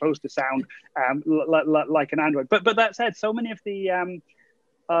Midwesterner. He's supposed to sound like an android. But that said, so many of the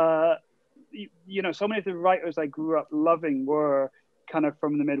so many of the writers I grew up loving were kind of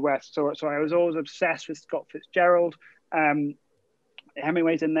from the Midwest. So I was always obsessed with Scott Fitzgerald.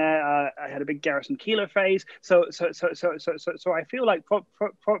 Hemingway's in there. I had a big Garrison Keillor phase. So I feel like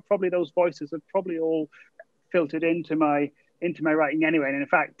probably those voices have probably all filtered into my writing anyway. And in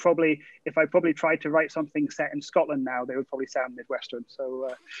fact, probably if I probably tried to write something set in Scotland now, they would probably sound Midwestern.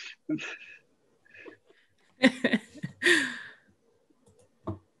 So.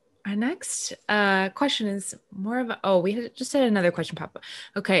 Our next question is more of a, we just had another question pop up.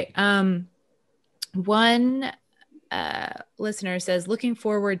 Okay. One listener says, looking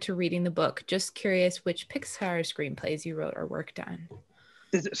forward to reading the book. Just curious which Pixar screenplays you wrote or worked on.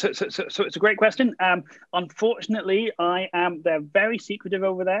 So it's a great question. Unfortunately, they're very secretive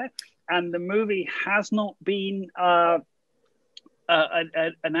over there, and the movie has not been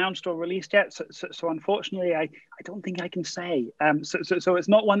announced or released yet. So unfortunately, I don't think I can say. So it's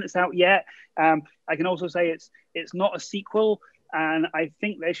not one that's out yet. I can also say it's not a sequel, and I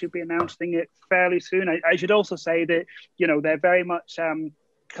think they should be announcing it fairly soon. I should also say that they're very much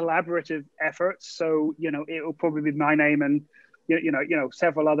collaborative efforts. So it will probably be my name and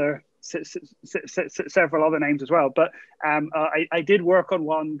several other names as well. But I did work on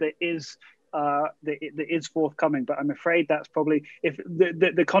one that is forthcoming, but I'm afraid that's probably, if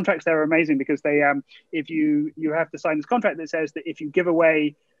the contracts there are amazing, because they if you have to sign this contract that says that if you give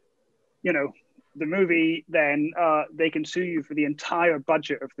away the movie, then they can sue you for the entire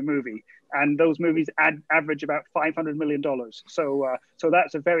budget of the movie, and those movies average about $500 million. So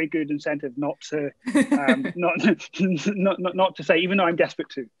that's a very good incentive not to not to say, even though I'm desperate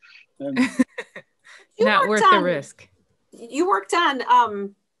to. Not worth the risk. You worked on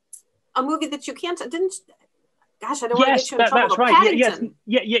a movie that you can't, didn't? Gosh, I don't want to get you in trouble. That's right. Paddington.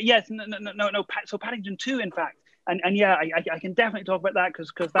 Yes. No. So Paddington 2, in fact. And yeah, I can definitely talk about that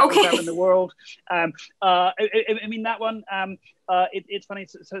because that was out in the world. I mean, that one, it's funny.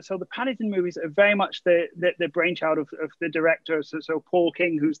 So the Paddington movies are very much the brainchild of the director. So Paul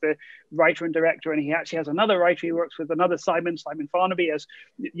King, who's the writer and director, and he actually has another writer he works with, another Simon Farnaby. As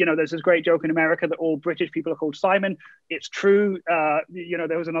there's this great joke in America that all British people are called Simon. It's true.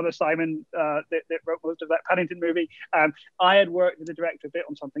 There was another Simon that wrote most of that Paddington movie. I had worked with the director a bit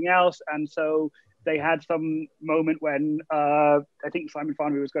on something else, and so they had some moment when I think Simon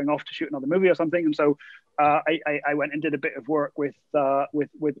Farnaby was going off to shoot another movie or something, and so I went and did a bit of work with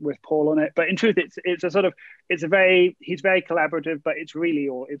Paul on it. But in truth, he's very collaborative, but it's really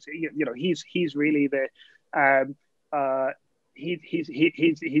he's really the he's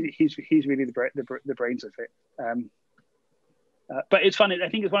really the brains of it. But it's funny. I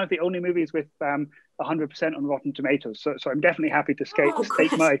think it's one of the only movies with 100% on Rotten Tomatoes. So I'm definitely happy to state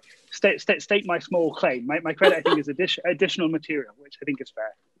my small claim. My credit, I think, is additional material, which I think is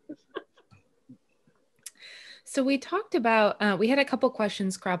fair. So we talked about, we had a couple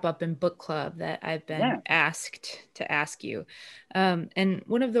questions crop up in book club that I've been asked to ask you. And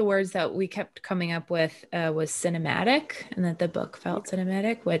one of the words that we kept coming up with was cinematic, and that the book felt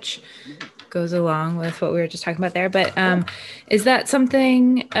cinematic, which goes along with what we were just talking about there. But is that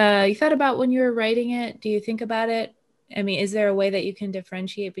something you thought about when you were writing it? Do you think about it? I mean, is there a way that you can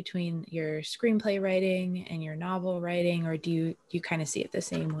differentiate between your screenplay writing and your novel writing, or do you kind of see it the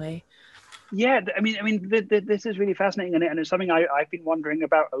same way? Yeah, I mean, this is really fascinating, and it's something I've been wondering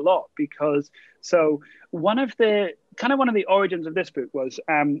about a lot, because one of the origins of this book was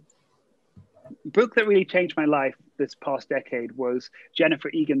book that really changed my life this past decade was Jennifer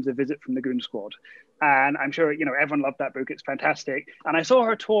Egan's A Visit from the Goon Squad. And I'm sure, everyone loved that book. It's fantastic. And I saw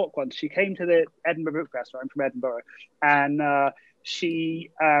her talk once. She came to the Edinburgh Book Festival. I'm from Edinburgh. And she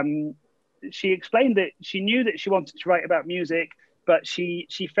explained that she knew that she wanted to write about music, but she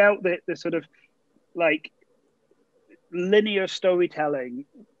felt that the sort of like linear storytelling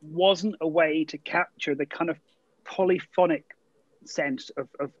wasn't a way to capture the kind of polyphonic sense of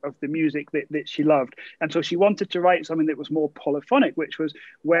the music that she loved. And so she wanted to write something that was more polyphonic, which was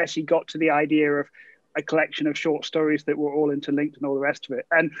where she got to the idea of a collection of short stories that were all interlinked and all the rest of it.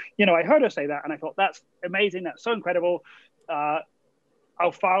 And, I heard her say that, and I thought, that's amazing. That's so incredible.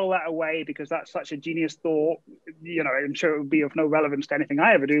 I'll file that away because that's such a genius thought. I'm sure it would be of no relevance to anything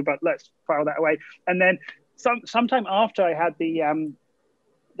I ever do, but let's file that away. And then sometime after I had the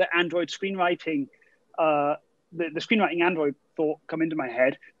Android screenwriting, the screenwriting Android thought come into my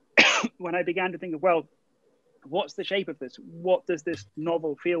head, when I began to think of, well, what's the shape of this? What does this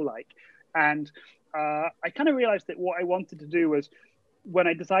novel feel like? And I kind of realized that what I wanted to do was, when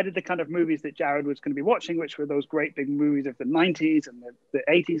I decided the kind of movies that Jared was going to be watching, which were those great big movies of the 90s and the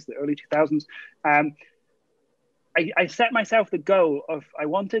 80s, the early 2000s, I set myself the goal of, I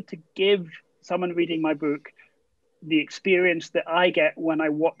wanted to give someone reading my book the experience that I get when I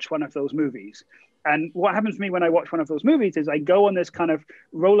watch one of those movies. And what happens to me when I watch one of those movies is I go on this kind of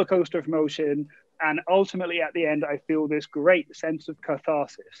roller coaster of emotion, and ultimately at the end I feel this great sense of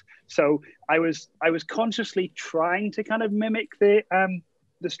catharsis. So I was consciously trying to kind of mimic the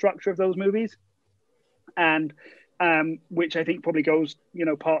structure of those movies, and which I think probably goes,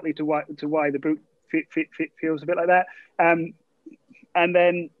 partly to why the book feels a bit like that. And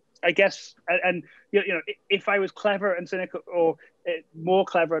then I guess, and if I was clever and cynical, or more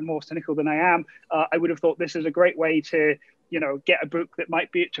clever and more cynical than I am, I would have thought this is a great way to, get a book that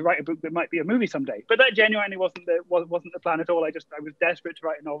might be, to write a book that might be a movie someday. But that genuinely wasn't the plan at all. I was desperate to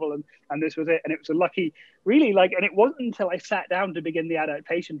write a novel, and this was it. And it was a lucky, really, and it wasn't until I sat down to begin the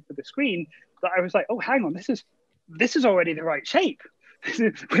adaptation for the screen that I was like, oh, hang on, this is already the right shape,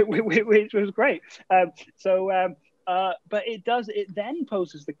 which was great. But it then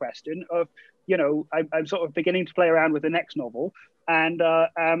poses the question of, I'm sort of beginning to play around with the next novel, and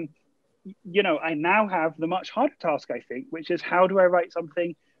I now have the much harder task, I think, which is how do I write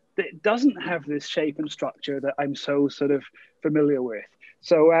something that doesn't have this shape and structure that I'm so sort of familiar with.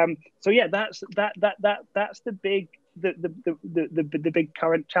 So yeah, that's the big big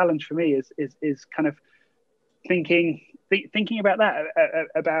current challenge for me is kind of thinking about that,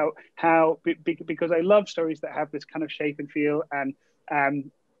 about how, because I love stories that have this kind of shape and feel, and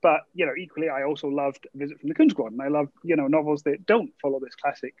but equally I also loved Visit from the Coon Squad, and I love novels that don't follow this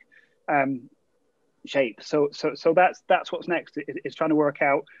classic shape. So that's what's next, is trying to work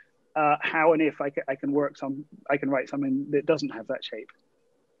out how and if I can write something that doesn't have that shape.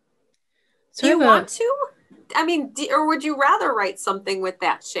 So do you want to? I mean, or would you rather write something with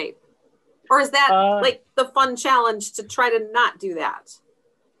that shape? Or is that like the fun challenge to try to not do that?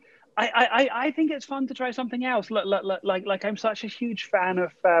 I think it's fun to try something else. Like I'm such a huge fan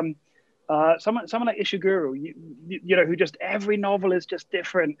of someone like Ishiguro, who just every novel is just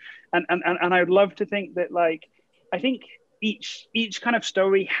different, and I would love to think that, like, I think each kind of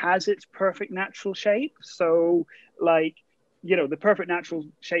story has its perfect natural shape. So, like, the perfect natural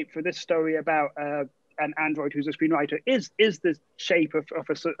shape for this story about an android who's a screenwriter is the shape of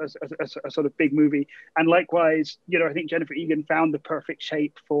a sort of big movie. And likewise, I think Jennifer Egan found the perfect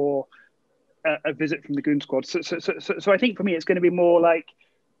shape for a Visit from the Goon Squad. So I think for me, it's going to be more like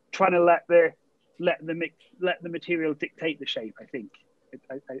trying to let the material dictate the shape, I think.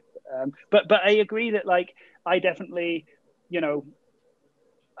 But I agree that, like, I definitely,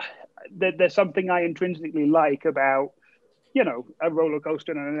 there's something I intrinsically like about, a roller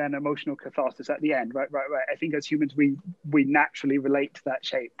coaster and then emotional catharsis at the end, right. I think as humans we naturally relate to that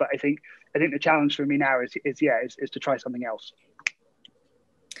shape, but I think the challenge for me now is to try something else.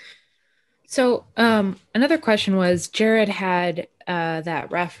 So another question was, Jared had that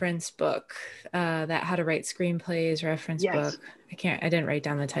reference book, that How to Write Screenplays reference book. I didn't write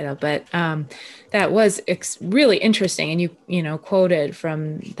down the title, but that was really interesting, and you quoted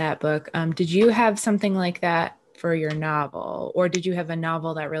from that book. Did you have something like that for your novel, or did you have a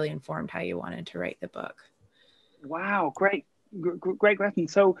novel that really informed how you wanted to write the book? Wow, great question.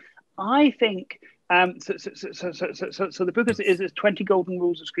 So I think so the book is 20 Golden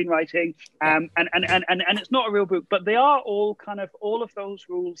Rules of Screenwriting, and it's not a real book, but they are all of those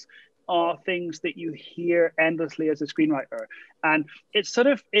rules are things that you hear endlessly as a screenwriter, and it's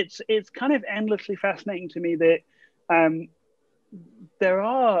kind of endlessly fascinating to me that there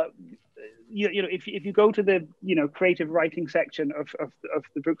are. If you go to the creative writing section of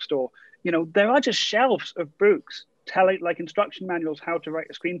the bookstore, there are just shelves of books telling, like, instruction manuals how to write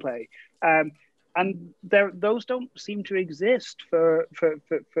a screenplay, and those don't seem to exist for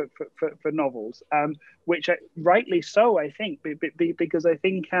novels, which rightly so, I think, because I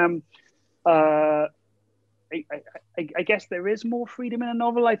think I guess there is more freedom in a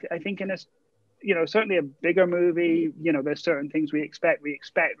novel. I think in a certainly a bigger movie, there's certain things we expect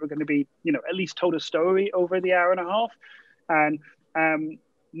we're going to be, at least told a story over the hour and a half. And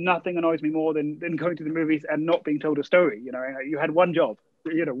nothing annoys me more than going to the movies and not being told a story. You had one job,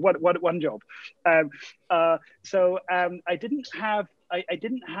 one job. So I didn't have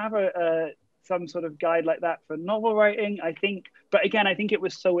some sort of guide like that for novel writing, I think. But again, I think it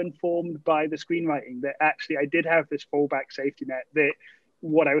was so informed by the screenwriting that actually I did have this fallback safety net, that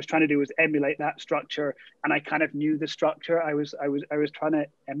what I was trying to do was emulate that structure, and I kind of knew the structure I was trying to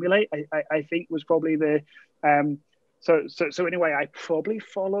emulate. I think was probably the so anyway, I probably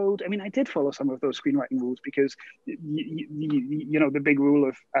followed. I mean, I did follow some of those screenwriting rules, because the big rule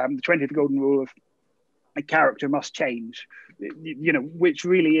of the 20th golden rule of a character must change, which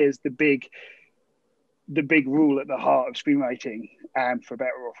really is the the big rule at the heart of screenwriting, for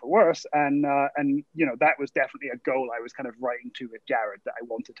better or for worse. And that was definitely a goal I was kind of writing to with Jared, that I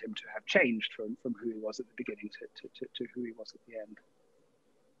wanted him to have changed from who he was at the beginning to who he was at the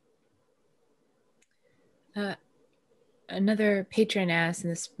end. Another patron asked,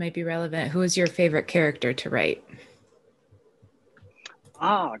 and this might be relevant, who is your favorite character to write?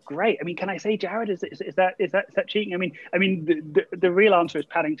 Great. I mean, can I say Jared? Is that cheating? I mean, the real answer is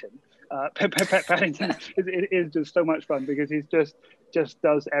Paddington. Paddington is just so much fun because he's just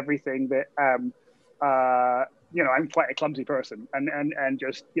does everything that I'm quite a clumsy person, and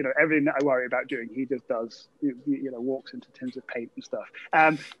just everything that I worry about doing, he just does. Walks into tins of paint and stuff.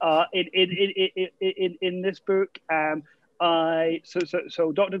 In this book,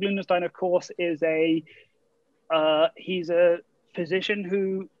 so Dr. Glunenstein, of course, is he's a physician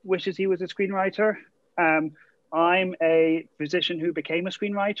who wishes he was a screenwriter. I'm a physician who became a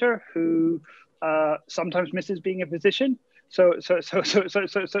screenwriter who sometimes misses being a physician. So I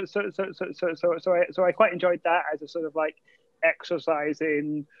quite enjoyed that as a sort of like exercise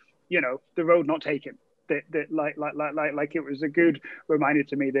in, the road not taken. That like it was a good reminder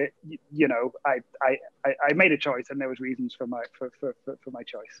to me that I made a choice and there was reasons for my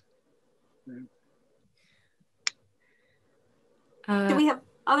choice. Do we have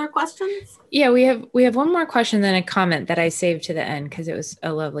other questions? Yeah, we have one more question, then a comment that I saved to the end because it was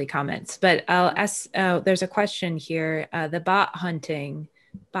a lovely comment. But I'll ask. There's a question here. The bot hunting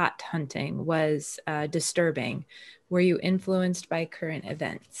was disturbing. Were you influenced by current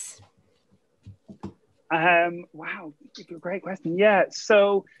events? Wow, great question. Yeah.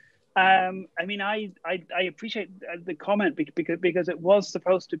 So, I mean, I appreciate the comment because it was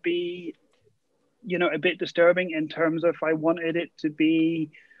supposed to be, a bit disturbing in terms of I wanted it to be,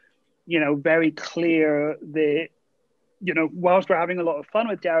 very clear that, whilst we're having a lot of fun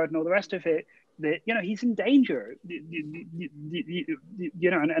with Jared and all the rest of it, that, he's in danger, and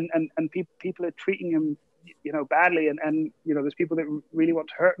people are treating him, badly. And there's people that really want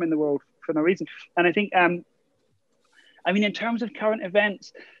to hurt him in the world for no reason. And I think, I mean, in terms of current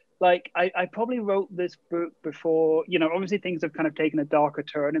events, like I probably wrote this book before, obviously things have kind of taken a darker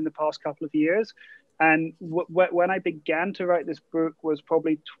turn in the past couple of years. And when I began to write this book was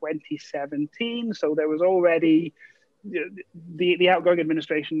probably 2017. So there was already, the outgoing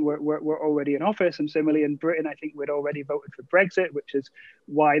administration were already in office. And similarly in Britain, I think we'd already voted for Brexit, which is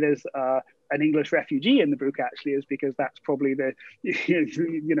why there's an English refugee in the book, actually, is because that's probably if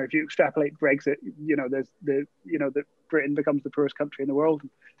you extrapolate Brexit, there's that Britain becomes the poorest country in the world.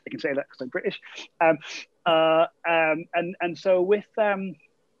 I can say that because I'm British. And so with that,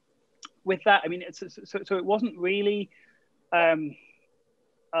 I mean, so it wasn't really, I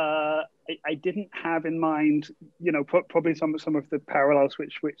didn't have in mind, probably some of the parallels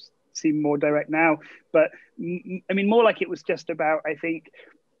which seem more direct now, but I mean, more like it was just about, I think,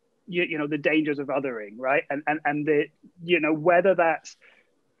 the dangers of othering, right? And the, whether that's,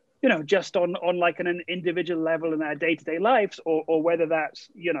 just on like an individual level in our day-to-day lives, or whether that's,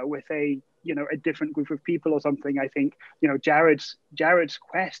 with a different group of people or something. I think, Jared's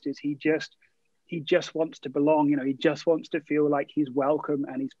quest is he just wants to belong, he just wants to feel like he's welcome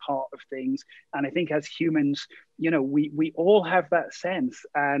and he's part of things. And I think as humans, we all have that sense.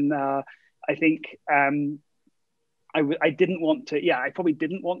 And I think I didn't want to, I probably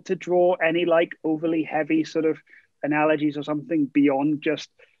didn't want to draw any like overly heavy sort of analogies or something beyond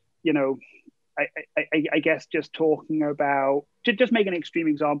just, I guess just talking about, just make an extreme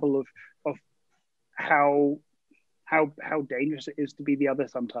example of how dangerous it is to be the other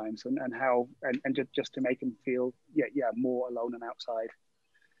sometimes, and how just to make him feel more alone and outside.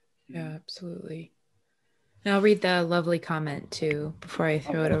 Yeah, absolutely. And I'll read the lovely comment too before I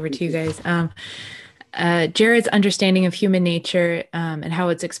throw it over to you guys. Jared's understanding of human nature and how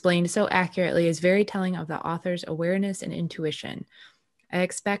it's explained so accurately is very telling of the author's awareness and intuition. I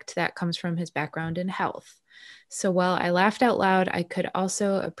expect that comes from his background in health. So while I laughed out loud, I could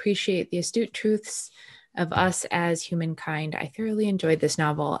also appreciate the astute truths of us as humankind. I thoroughly enjoyed this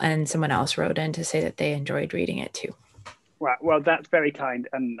novel, and someone else wrote in to say that they enjoyed reading it too. Well, that's very kind,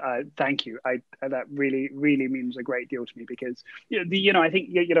 and thank you. That really, really means a great deal to me, because I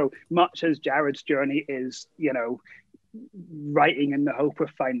think much as Jared's journey is writing in the hope of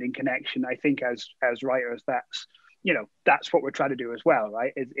finding connection, I think as writers, that's what we're trying to do as well,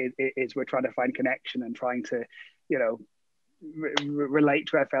 right? Is we're trying to find connection and trying to relate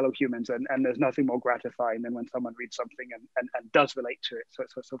to our fellow humans, and there's nothing more gratifying than when someone reads something and does relate to it. So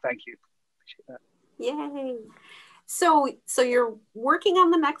thank you. Appreciate that. Yay. So you're working on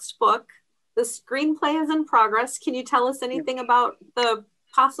the next book. The screenplay is in progress. Can you tell us anything about the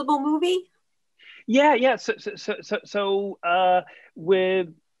possible movie? Yeah. So with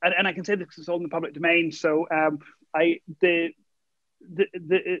and I can say this because it's all in the public domain. So I the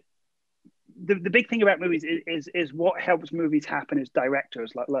big thing about movies is what helps movies happen is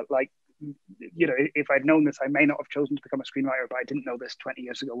directors. Like you know, if I'd known this, I may not have chosen to become a screenwriter, but I didn't know this 20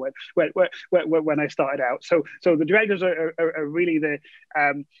 years ago when I started out. So the directors are really the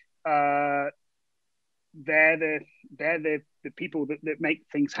they're the people that make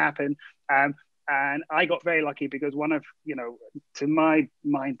things happen. And I got very lucky because one of, you know, to my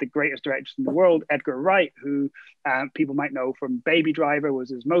mind, the greatest directors in the world, Edgar Wright, who people might know from Baby Driver was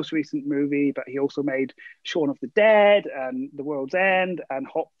his most recent movie, but he also made Shaun of the Dead and The World's End and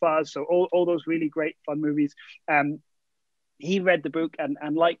Hot Fuzz. So all those really great fun movies. He read the book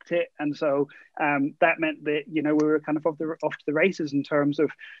and liked it, and so that meant that, you know, we were kind of off to the races in terms of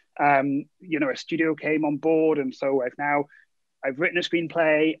you know, a studio came on board, and so I've written a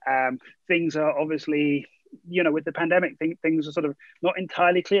screenplay. Things are obviously, you know, with the pandemic, things are sort of not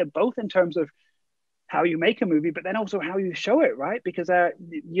entirely clear, both in terms of how you make a movie, but then also how you show it, right? Because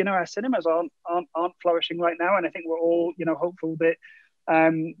you know, our cinemas aren't flourishing right now, and I think we're all, you know, hopeful that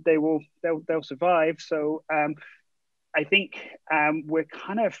they'll survive. So I think we're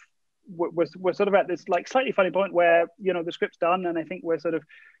sort of at this like slightly funny point where, you know, the script's done, and I think we're sort of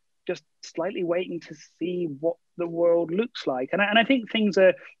just slightly waiting to see what the world looks like. And I think things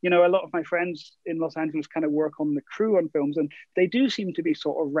are, you know, a lot of my friends in Los Angeles kind of work on the crew on films, and they do seem to be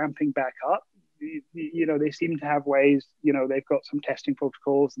sort of ramping back up. You know, they seem to have ways, you know, they've got some testing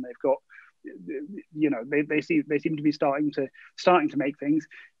protocols, and they've got, you know, they seem to be starting to make things.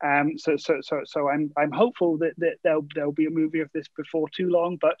 So I'm hopeful that there'll be a movie of this before too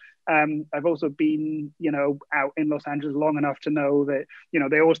long. But I've also been, you know, out in Los Angeles long enough to know that, you know,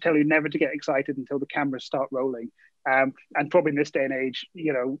 they always tell you never to get excited until the cameras start rolling. And probably in this day and age,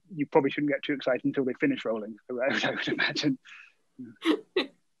 you know, you probably shouldn't get too excited until they finish rolling, I would imagine.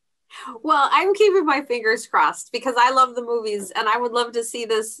 Well, I'm keeping my fingers crossed because I love the movies, and I would love to see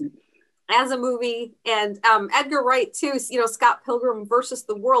this as a movie. And Edgar Wright too, you know, Scott Pilgrim versus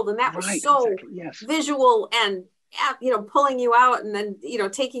the World, and that was so exactly, yes, visual and, you know, pulling you out and then, you know,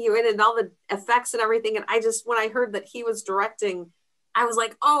 taking you in and all the effects and everything. And I just, when I heard that he was directing, I was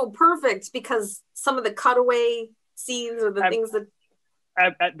like, oh, perfect, because some of the cutaway scenes or the things that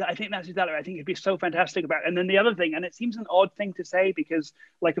I think that's exactly right. I think it'd be so fantastic about it. And then the other thing, and it seems an odd thing to say because,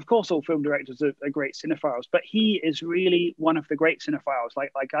 like, of course, all film directors are great cinephiles, but he is really one of the great cinephiles.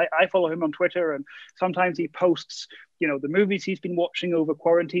 Like I follow him on Twitter, and sometimes he posts, you know, the movies he's been watching over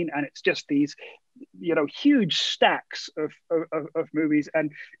quarantine, and it's just these, you know, huge stacks of movies.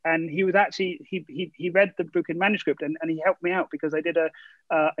 And he was actually he read the book in manuscript, and he helped me out because I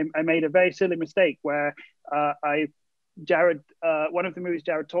made a very silly mistake where one of the movies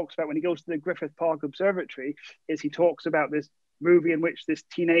Jared talks about when he goes to the Griffith Park Observatory is he talks about this movie in which this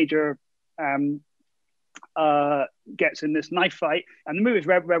teenager gets in this knife fight, and the movie is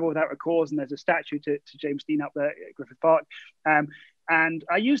Rebel Without a Cause, and there's a statue to James Dean up there at Griffith Park. And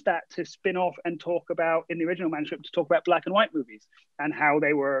I used that to spin off and talk about, in the original manuscript, to talk about black and white movies and how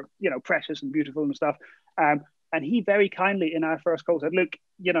they were, you know, precious and beautiful and stuff. And he very kindly in our first call said, look,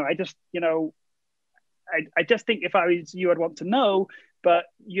 you know, I just think if I was you, I'd want to know, but,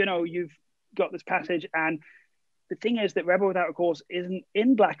 you know, you've got this passage. And the thing is that Rebel Without a Cause isn't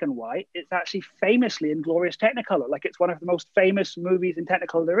in black and white. It's actually famously in glorious Technicolor. Like, it's one of the most famous movies in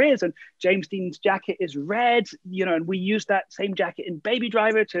Technicolor there is. And James Dean's jacket is red, you know, and we used that same jacket in Baby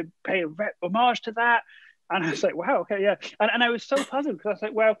Driver to pay a homage to that. And I was like, wow, okay, yeah. And I was so puzzled because I was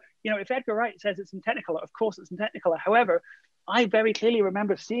like, well, you know, if Edgar Wright says it's in Technicolor, of course it's in Technicolor. However, I very clearly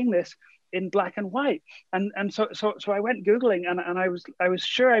remember seeing this in black and white, and so I went Googling, and I was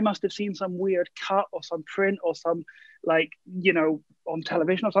sure I must have seen some weird cut or some print or some, like, you know, on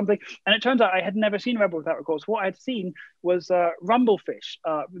television or something. And it turns out I had never seen Rebel Without a Cause. What I'd seen was Rumblefish,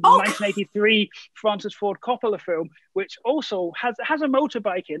 the 1983 Francis Ford Coppola film, which also has a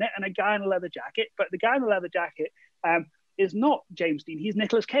motorbike in it and a guy in a leather jacket. But the guy in the leather jacket is not James Dean. He's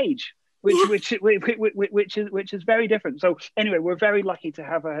Nicolas Cage. Which is very different. So anyway, we're very lucky to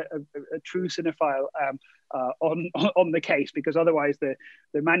have a true cinephile on the case, because otherwise the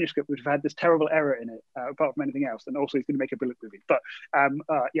manuscript would have had this terrible error in it, apart from anything else. And also he's going to make a brilliant movie. But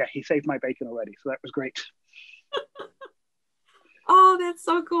yeah, he saved my bacon already, so that was great. Oh, that's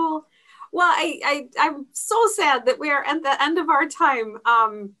so cool. Well, I'm so sad that we are at the end of our time.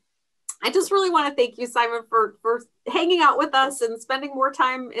 I just really want to thank you, Simon, for hanging out with us and spending more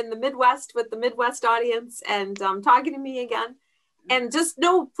time in the Midwest with the Midwest audience and talking to me again. And just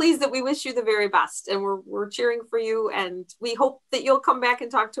know, please, that we wish you the very best, and we're cheering for you, and we hope that you'll come back and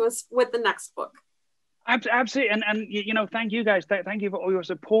talk to us with the next book. Absolutely, and you know, thank you guys. Thank you for all your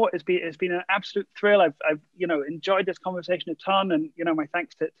support. It's been an absolute thrill. I've you know, enjoyed this conversation a ton, and you know, my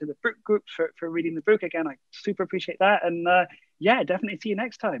thanks to the book groups for reading the book again. I super appreciate that, and yeah, definitely see you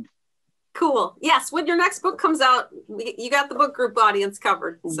next time. Cool. Yes, when your next book comes out, you got the book group audience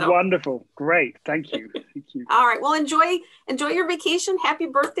covered. So. Wonderful, great, thank you. Thank you. All right, well, enjoy your vacation. Happy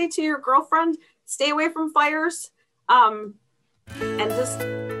birthday to your girlfriend. Stay away from fires, and just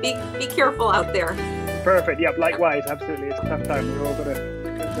be careful out there. Perfect. Yep. Likewise. Absolutely. It's a tough time. We're all gonna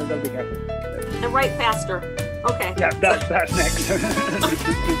be careful. And write faster. Okay. Yeah. That's next.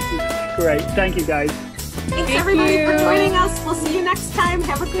 Great. Thank you, guys. Thanks everybody for joining us. We'll see you next time.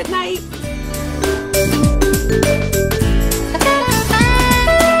 Have a good night.